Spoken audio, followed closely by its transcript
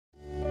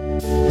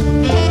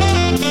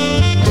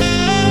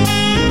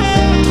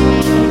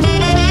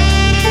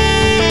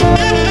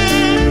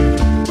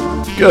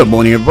Good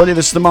morning, everybody.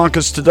 This is the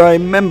Marcus Today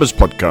Members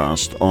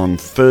Podcast on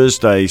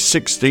Thursday,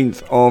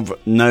 16th of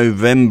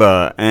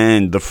November.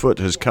 And the foot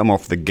has come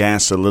off the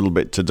gas a little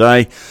bit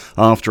today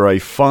after a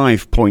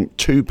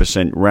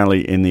 5.2%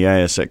 rally in the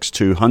ASX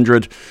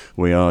 200.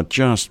 We are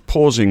just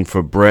pausing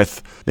for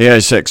breath. The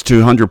ASX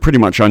 200 pretty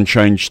much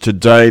unchanged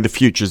today. The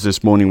futures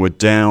this morning were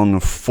down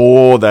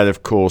 4. That,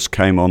 of course,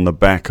 came on the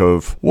back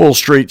of Wall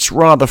Street's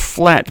rather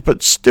flat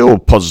but still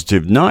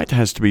positive night,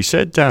 has to be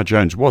said. Dow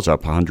Jones was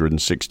up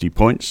 160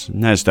 points.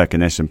 Nasdaq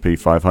and S&P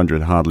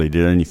 500 hardly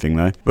did anything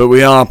though. But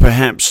we are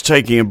perhaps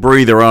taking a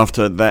breather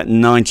after that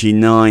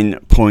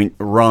 99-point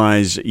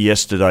rise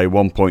yesterday,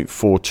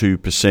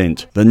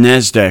 1.42%. The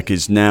Nasdaq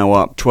is now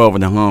up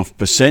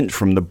 12.5%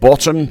 from the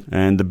bottom,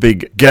 and the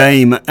big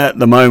game at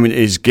the moment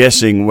is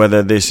guessing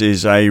whether this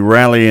is a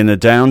rally in a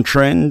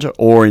downtrend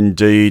or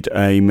indeed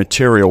a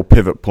material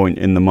pivot point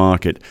in the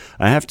market.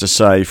 I have to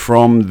say,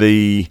 from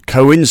the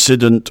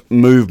coincident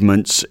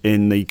movements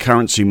in the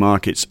currency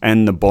markets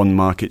and the bond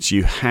markets,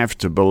 you have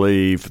to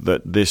believe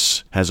that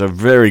this has a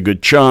very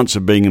good chance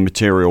of being a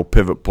material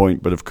pivot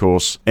point, but of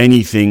course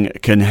anything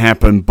can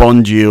happen.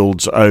 Bond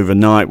yields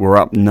overnight were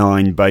up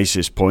 9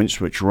 basis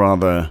points, which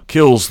rather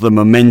kills the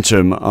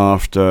momentum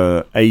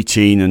after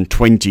 18 and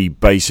 20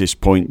 basis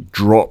point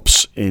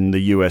drops in the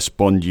US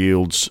bond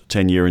yields,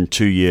 10-year and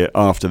 2-year,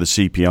 after the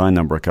CPI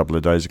number a couple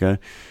of days ago.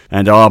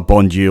 And our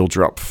bond yields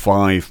are up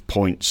 5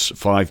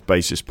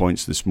 basis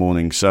points this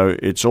morning. So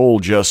it's all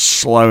just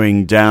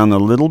slowing down a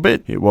little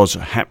bit. It was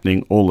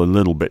happening all a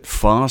little bit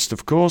fast,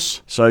 of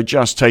course. So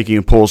just taking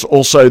a pause.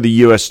 Also, the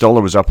US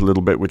dollar was up a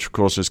little bit, which of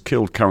course has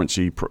killed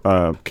commodity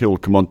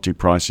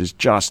prices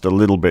just a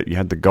little bit. You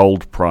had the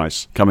gold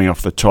price coming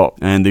off the top,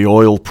 and the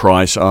oil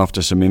price,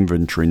 after some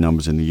inventory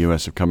numbers in the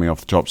US, are coming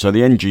off the top. So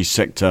the energy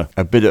sector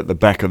a bit at the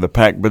back of the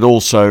pack, but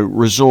also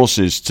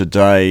resources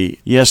today.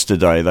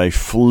 Yesterday they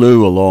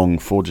flew along.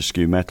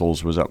 Fortescue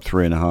Metals was up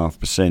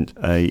 3.5%,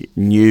 a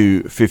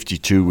new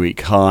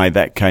 52-week high.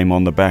 That came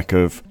on the back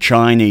of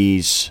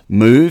Chinese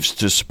moves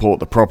to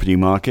support the property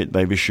market.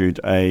 They've issued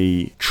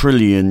a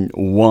trillion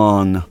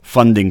yuan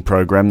funding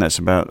program. That's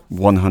about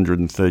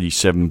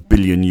 137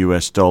 billion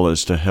US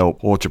dollars to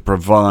help or to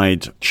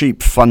provide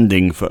cheap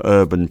funding for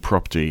urban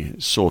property.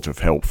 Sort of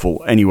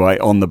helpful. Anyway,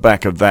 on the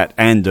back of that,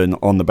 and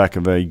on the back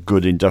of a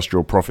good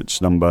industrial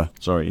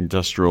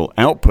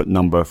output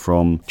number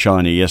from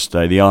China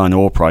yesterday, the iron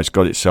ore price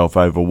got itself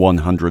over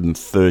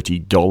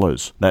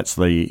 $130. That's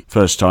the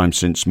first time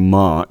since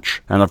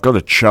March. And I've got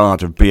a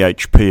chart of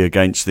BHP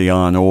against the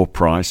iron ore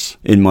price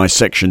in my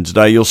section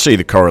today. You'll see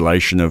the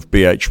correlation of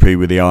BHP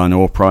with the iron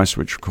ore price,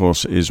 which of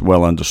course is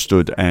well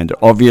understood and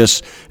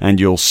obvious. And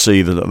you'll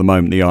see that at the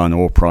moment the iron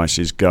ore price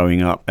is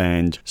going up,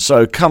 and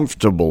so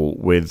comfortable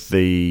with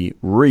the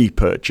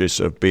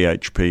repurchase of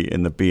BHP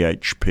in the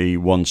BHP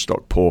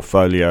one-stock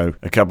portfolio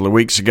a couple of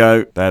weeks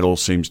ago. That all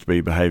seems to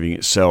be behaving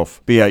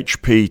itself.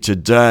 BHP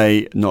today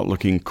not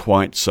looking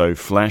quite so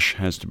flash,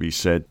 has to be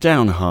said,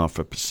 down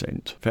 0.5%.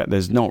 In fact,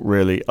 there's not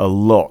really a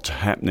lot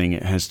happening,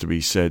 it has to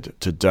be said,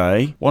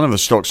 today. One of the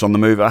stocks on the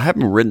move, I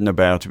haven't written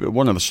about it, but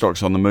one of the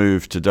stocks on the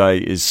move today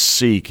is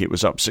Seek. It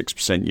was up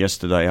 6%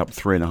 yesterday, up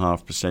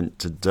 3.5%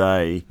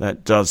 today.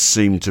 That does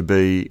seem to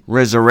be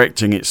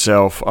resurrecting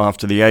itself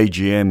after the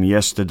AGM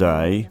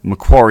yesterday.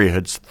 Macquarie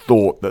had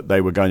thought that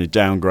they were going to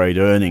downgrade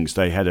earnings.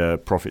 They had a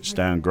profits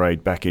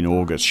downgrade back in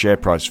August. Share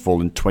price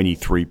fallen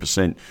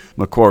 23%.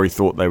 Macquarie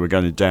thought they were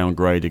going to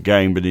downgrade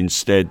again, but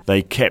instead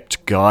they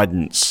kept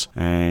guidance,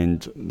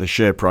 and the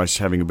share price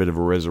having a bit of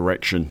a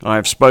resurrection. I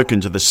have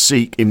spoken to the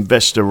Seek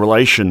investor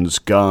relations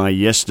guy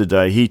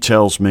yesterday. He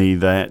tells me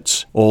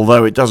that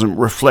although it doesn't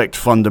reflect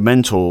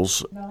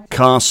fundamentals,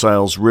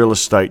 carsales,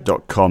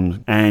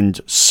 realestate.com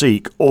and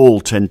Seek all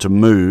tend to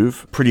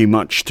move pretty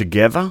much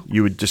together.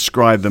 You would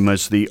describe them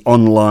as the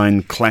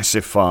online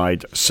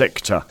classified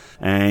sector.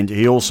 And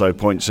he also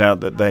points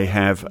out that they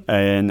have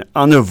an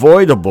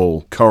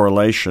unavoidable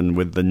correlation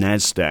with the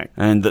Nasdaq,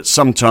 and that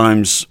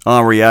sometimes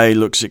REA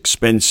looks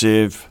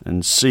expensive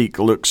and Seek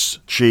looks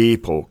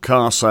cheap, or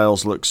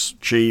carsales looks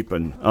cheap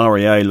and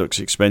REA looks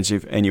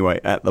expensive. Anyway,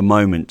 at the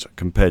moment,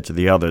 compared to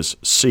the others,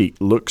 Seek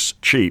looks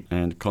cheap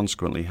and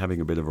consequently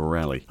having a bit of a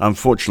rally.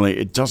 Unfortunately,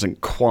 it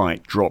doesn't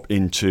quite drop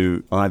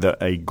into either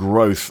a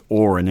growth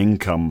or an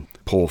income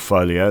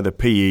portfolio. The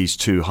PE is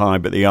too high,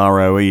 but the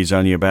ROE is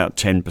only about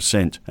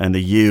 10%, and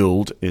the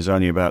yield is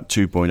only about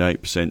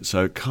 2.8%.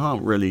 So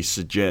can't really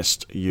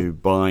suggest you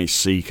buy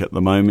Seek at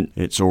the moment.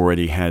 It's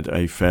already had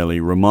a fairly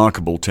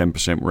remarkable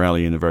 10%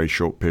 rally in a very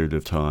short period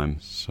of time.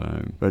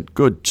 But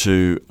good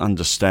to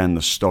understand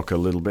the stock a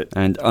little bit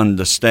and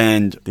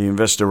understand the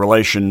investor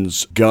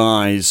relations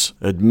guy's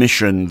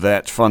admission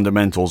that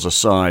fundamentals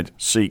aside,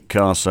 Seek,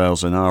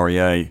 carsales and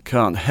REA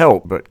can't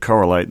help but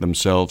correlate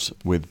themselves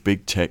with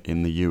big tech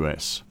in the US.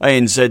 ETFs.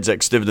 ANZ's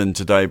ex-dividend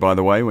today, by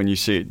the way, when you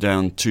see it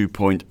down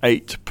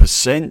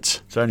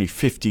 2.8%, it's only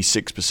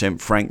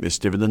 56% franked this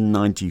dividend,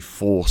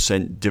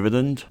 94-cent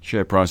dividend.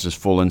 Share price has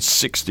fallen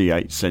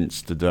 68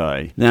 cents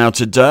today. Now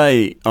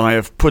today I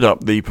have put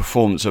up the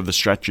performance of the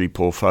strategy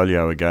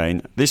portfolio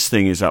again. This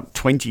thing is up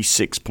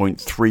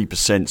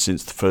 26.3%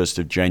 since the 1st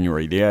of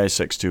January. The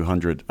ASX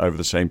 200 over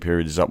the same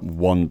period is up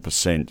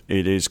 1%.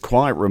 It is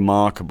quite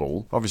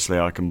remarkable. Obviously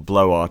I can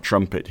blow our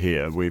trumpet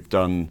here. We've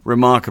done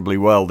remarkably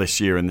well this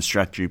year in the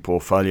strategy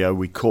portfolio.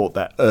 We caught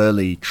that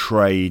early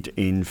trade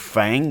in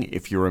FANG,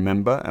 if you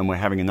remember, and we're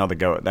having another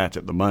go at that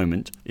at the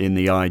moment in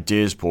the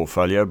ideas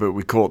portfolio, but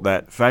we caught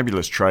that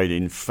fabulous trade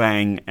in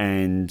FANG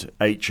and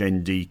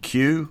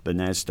HNDQ, the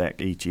Nasdaq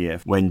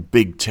ETF, when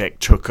big tech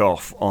took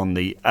off on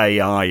the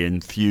AI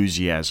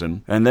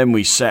enthusiasm. And then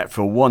we sat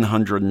for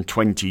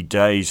 120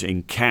 days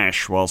in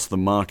cash whilst the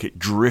market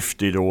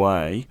drifted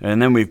away.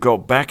 And then we've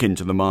got back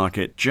into the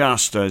market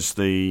just as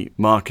the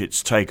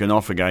market's taken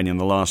off again in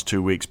the last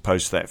 2 weeks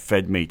post that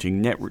Fed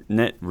meeting.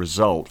 Net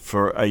result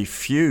for a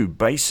few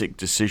basic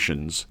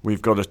decisions,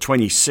 we've got a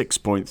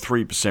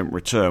 26.3%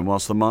 return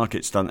whilst the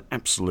market's done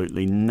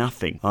absolutely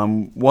nothing.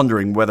 I'm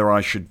wondering whether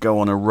I should go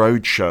on a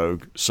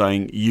roadshow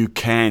saying you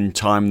can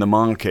time the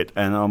market,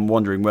 and I'm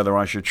wondering whether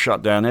I should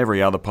shut down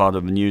every other part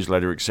of the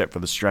newsletter except for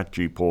the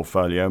strategy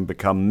portfolio and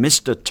become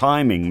Mr.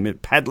 Timing,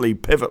 Padley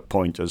Pivot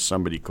Point as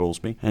somebody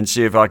calls me, and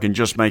see if I can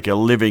just make a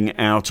living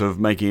out of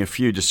making a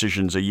few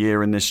decisions a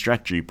year in this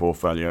strategy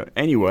portfolio.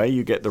 Anyway,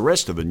 you get the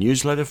rest of the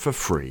newsletter for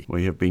free.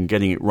 We have been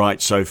getting it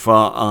right so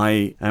far.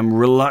 I am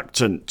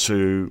reluctant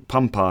to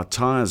pump our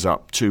tires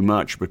up too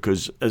much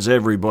because, as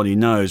everybody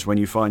knows, when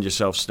you find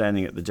yourself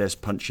standing at the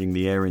desk punching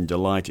the air in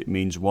delight, it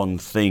means one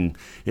thing.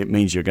 It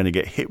means you're going to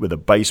get hit with a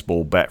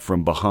baseball bat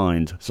from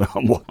behind. So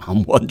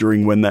I'm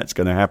wondering when that's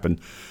going to happen.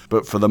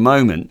 But for the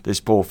moment,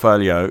 this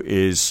portfolio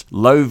is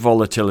low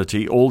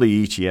volatility. All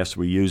the ETFs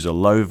we use are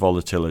low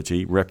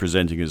volatility,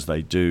 representing as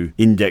they do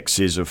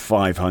indexes of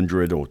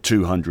 500 or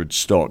 200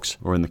 stocks,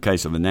 or in the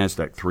case of the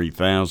Nasdaq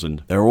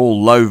 3000. They're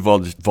all low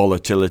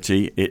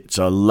volatility. It's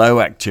a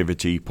low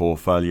activity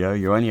portfolio.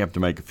 You only have to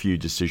make a few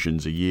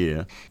decisions a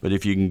year. But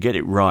if you can get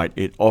it right,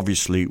 it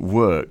obviously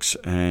works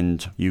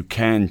and you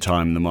can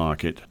time the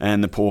market.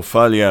 And the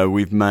portfolio,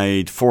 we've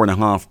made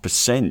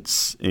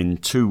 4.5% in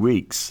 2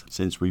 weeks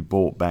since we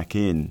bought back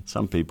in.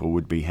 Some people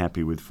would be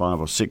happy with 5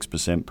 or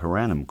 6% per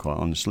annum, quite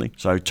honestly.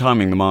 So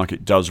timing the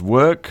market does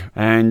work.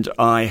 And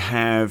I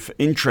have,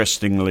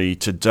 interestingly,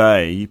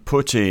 today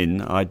put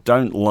in, I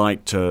don't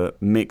like to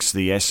mix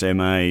the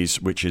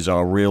SMAs, which is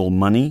our real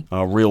money,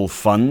 our real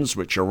funds,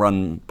 which are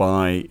run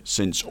by,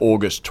 since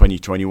August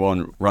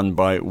 2021, run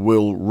by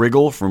Will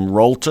Wriggle from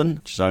Rolton,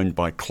 which is owned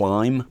by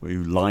Climb,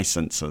 who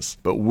license us.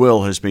 But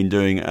Will has been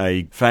doing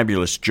a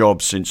fabulous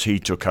job since he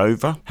took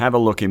over. Have a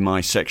look in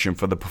my section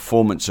for the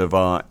performance of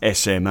our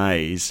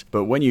SMAs.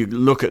 But when you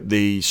look at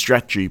the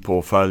strategy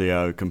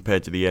portfolio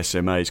compared to the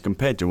SMAs,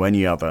 compared to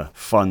any other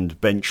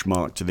fund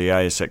benchmark to the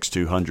ASX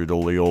 200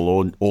 or the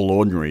All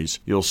Ordinaries,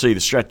 you'll see the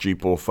strategy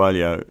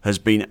portfolio has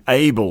been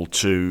able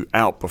to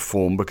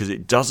outperform because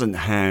it doesn't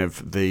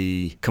have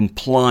the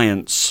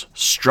compliance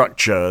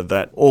structure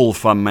that all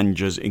fund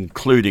managers,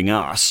 including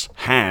us,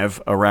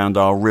 have around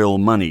our real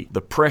money.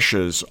 The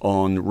pressures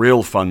on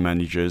real fund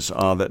managers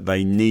are that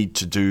they need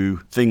to do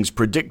things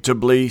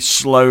predictably,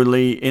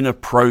 slowly, in a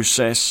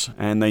process,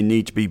 and they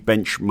need to be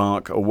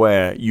benchmark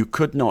aware. You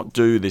could not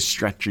do this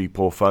strategy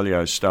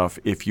portfolio stuff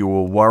if you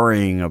were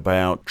worrying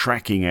about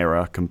tracking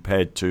error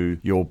compared to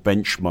your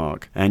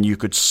benchmark. And you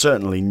could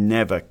certainly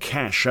never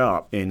cash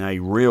up in a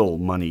real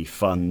money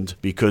fund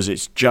because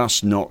it's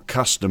just not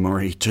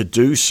customary to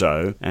do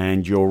so.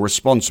 And your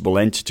responsible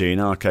entity, in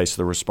our case,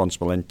 the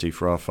responsible entity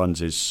for our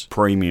funds is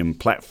Premium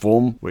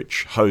Platform,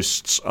 which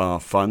hosts our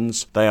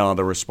funds. They are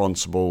the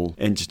responsible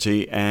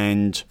entity,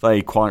 and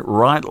they quite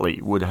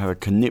rightly would have a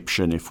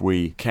conniption if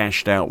we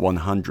cashed out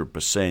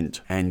 100%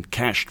 and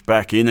cashed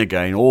back in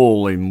again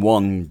all in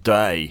one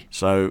day.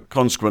 So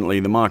consequently,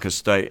 the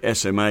Marcus Day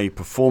SMA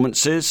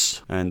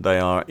performances, and they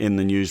are in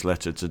the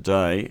newsletter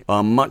today,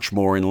 are much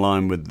more in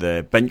line with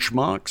their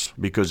benchmarks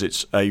because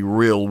it's a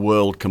real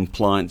world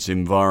compliance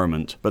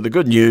environment. But the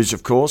good news,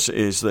 of course,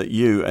 is that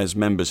you as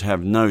members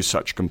have no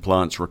such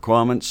compliance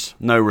requirements,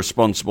 no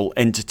responsible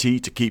entity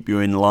to keep you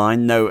in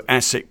line, no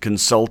asset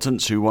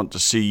consultants who want to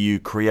see you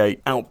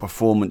create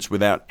outperformance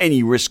without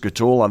any risk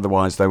at all,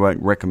 otherwise they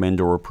won't recommend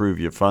or approve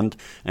your fund,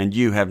 and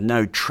you have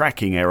no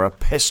tracking error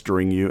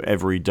pestering you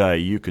every day.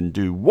 You can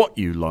do what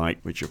you like,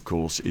 which of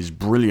course is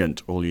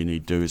brilliant. All you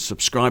need to do is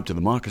subscribe to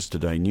the Marcus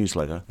Today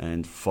newsletter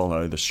and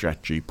follow the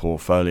strategy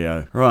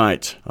portfolio.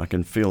 Right, I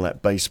can feel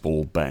that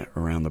baseball bat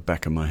around the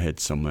back of my head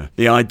somewhere.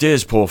 The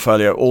ideas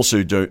portfolio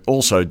also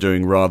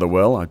doing rather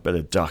well. I'd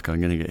better duck, I'm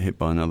going to get hit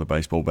by another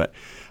baseball bat.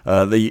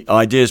 The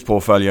ideas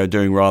portfolio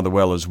doing rather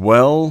well as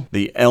well.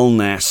 The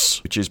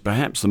LNAS, which is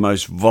perhaps the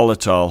most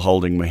volatile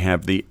holding we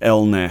have, the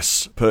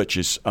LNAS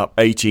purchase up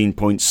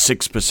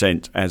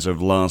 18.6% as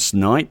of last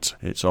night.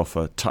 It's off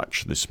a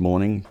touch this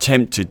morning.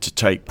 Tempted to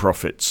take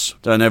profits.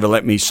 Don't ever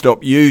let me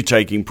stop you you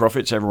taking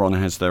profits. Everyone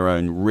has their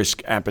own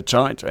risk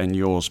appetite, and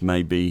yours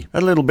may be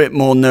a little bit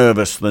more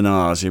nervous than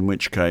ours, in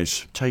which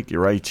case take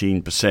your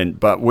 18%.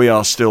 But we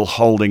are still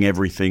holding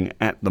everything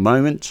at the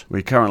moment.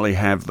 We currently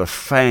have the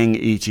FANG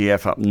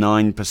ETF up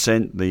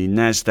 9%, the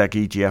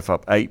NASDAQ ETF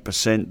up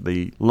 8%,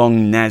 the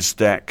long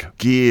NASDAQ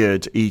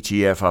geared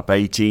ETF up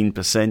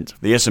 18%,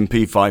 the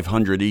S&P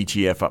 500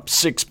 ETF up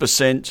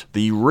 6%,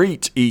 the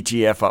REIT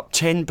ETF up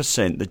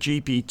 10%, the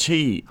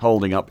GPT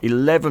holding up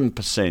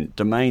 11%,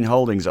 Domain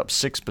Holdings up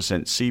 6%,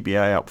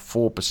 CBA up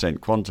 4%,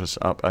 Qantas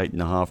up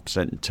 8.5%,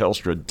 and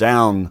Telstra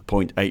down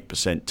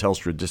 0.8%.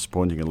 Telstra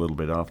disappointing a little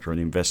bit after an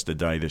investor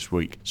day this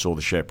week. Saw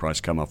the share price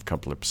come off a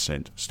couple of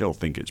percent. Still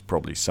think it's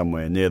probably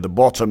somewhere near the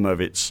bottom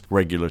of its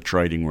regular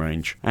trading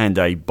range, and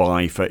a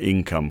buy for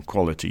income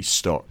quality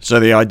stock. So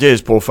the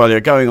ideas portfolio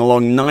going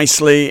along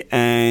nicely,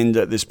 and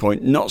at this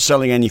point not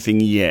selling anything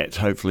yet.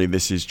 Hopefully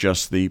this is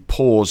just the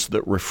pause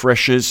that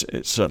refreshes.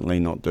 It's certainly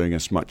not doing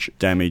us much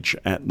damage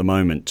at the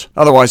moment.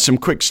 Otherwise, some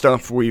quick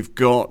stuff. We've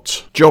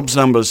got jobs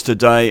numbers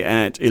today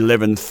at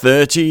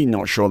 11:30.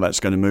 Not sure that's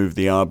going to move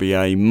the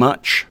RBA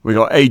much. We've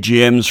got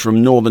AGMs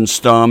from Northern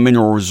Star,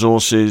 Mineral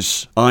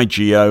Resources,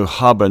 IGO,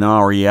 Hub and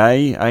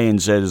REA.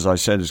 ANZ, as I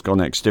said, has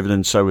gone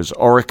ex-dividend. So has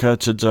Orica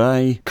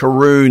today.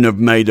 Karoon have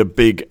made a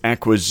big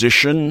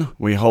acquisition.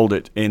 We hold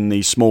it in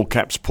the small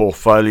caps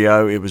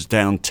portfolio. It was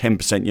down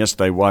 10%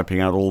 yesterday,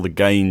 wiping out all the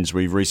gains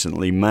we've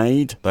recently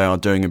made. They are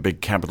doing a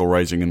big capital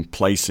raising and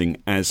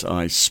placing as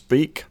I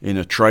speak in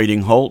a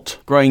trading halt.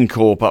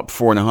 GrainCorp up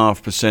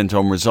 4.5%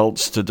 on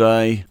results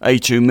today.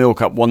 A2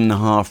 Milk up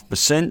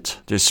 1.5%,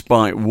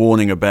 despite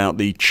warning about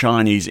the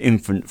Chinese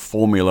infant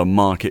formula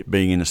market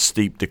being in a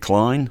steep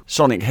decline.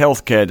 Sonic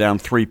Healthcare down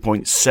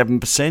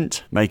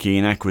 3.7%, making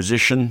an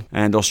acquisition.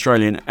 And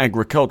Australian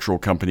Agricultural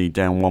Company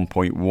down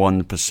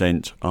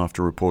 1.1%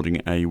 after reporting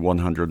a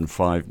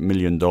 $105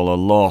 million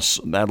loss.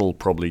 That'll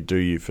probably do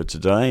you for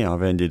today.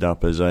 I've ended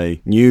up as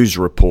a news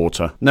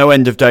reporter. No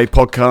end of day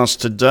podcast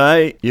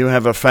today. You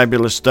have a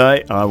fabulous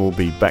day. I will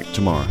be back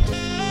tomorrow.